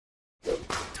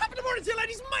morning to you,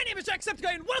 ladies. My name is Jack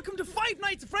Septiceye, and welcome to Five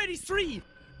Nights at Freddy's 3. Hey,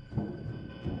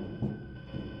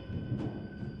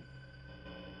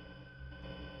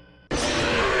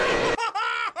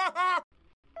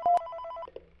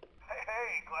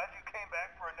 glad you came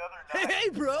back for another night. Hey,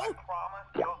 bro. I promise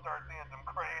you'll start seeing some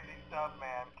crazy stuff,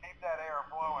 man. Keep that air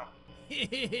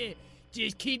flowing.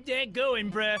 Just keep that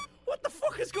going, bruh. What the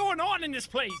fuck is going on in this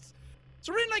place?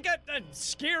 So we're in like a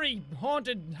scary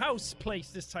haunted house place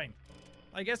this time.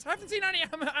 I guess I haven't seen any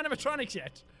animatronics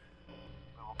yet.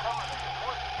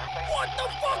 What the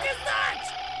fuck is that?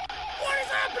 What is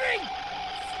happening?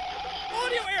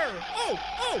 Audio error.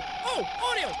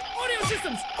 Audio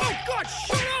systems. Oh god,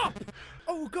 shut up.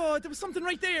 Oh god, there was something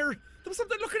right there. There was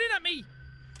something looking in at me.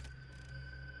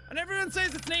 And everyone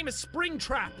says its name is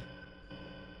Springtrap.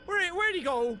 Where'd he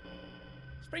go?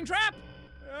 Springtrap?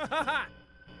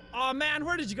 Oh man,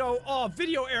 where did you go? Oh,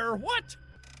 video error. What?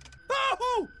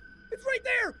 Oh! It's right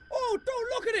there! Oh, don't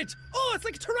look at it! Oh, it's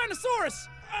like a Tyrannosaurus!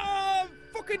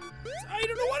 Fucking... I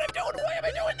don't know what I'm doing! Why am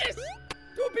I doing this?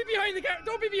 Don't be behind the camera!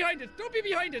 Don't be behind it! Don't be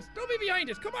behind it! Don't be behind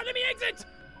it! Come on, let me exit!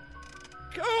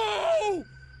 Oh!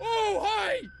 Oh,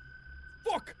 hi!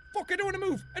 Fuck! Fuck, I don't want to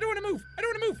move! I don't want to move! I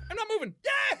don't want to move! I'm not moving!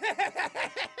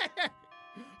 Yeah!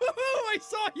 Oh, I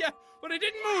saw ya! But I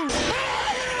didn't move!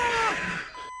 Ah!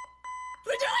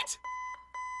 Did I do it?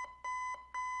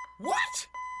 What?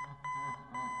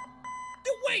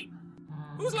 Wait!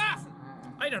 Who's laughing?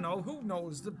 I don't know. Who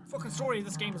knows? The fucking story of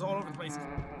this game is all over the place.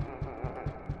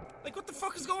 Like, what the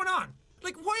fuck is going on?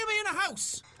 Like, why am I in a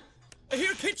house? I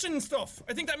hear kitchen stuff.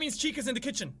 I think that means Chica's in the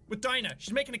kitchen with Dinah.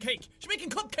 She's making a cake. She's making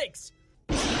cupcakes.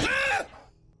 Ah!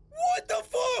 What the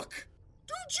fuck?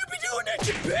 Don't you be doing that,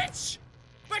 you bitch!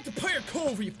 Back to Pirate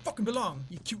Cove where you fucking belong,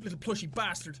 you cute little plushy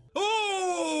bastard.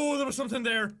 Oh, there was something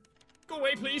there. Go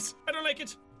away, please. I don't like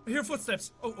it. I hear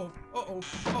footsteps. Uh-oh.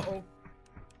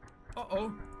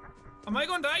 Am I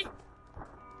gonna die?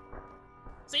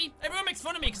 See, everyone makes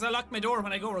fun of me because I lock my door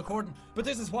when I go recording. But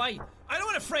this is why. I don't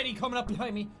want a Freddy coming up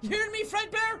behind me. You hearing me,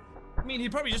 Fredbear? I mean,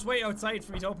 he'd probably just wait outside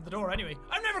for me to open the door anyway.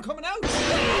 I'm never coming out.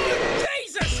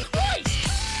 Jesus Christ!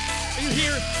 Are you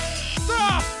here?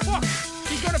 Ah, fuck!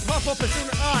 He's gonna pop up as soon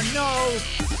as... Oh, no!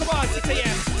 Come on, 6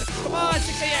 a.m. Come on,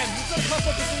 6 a.m. He's gonna pop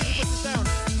up as soon as he puts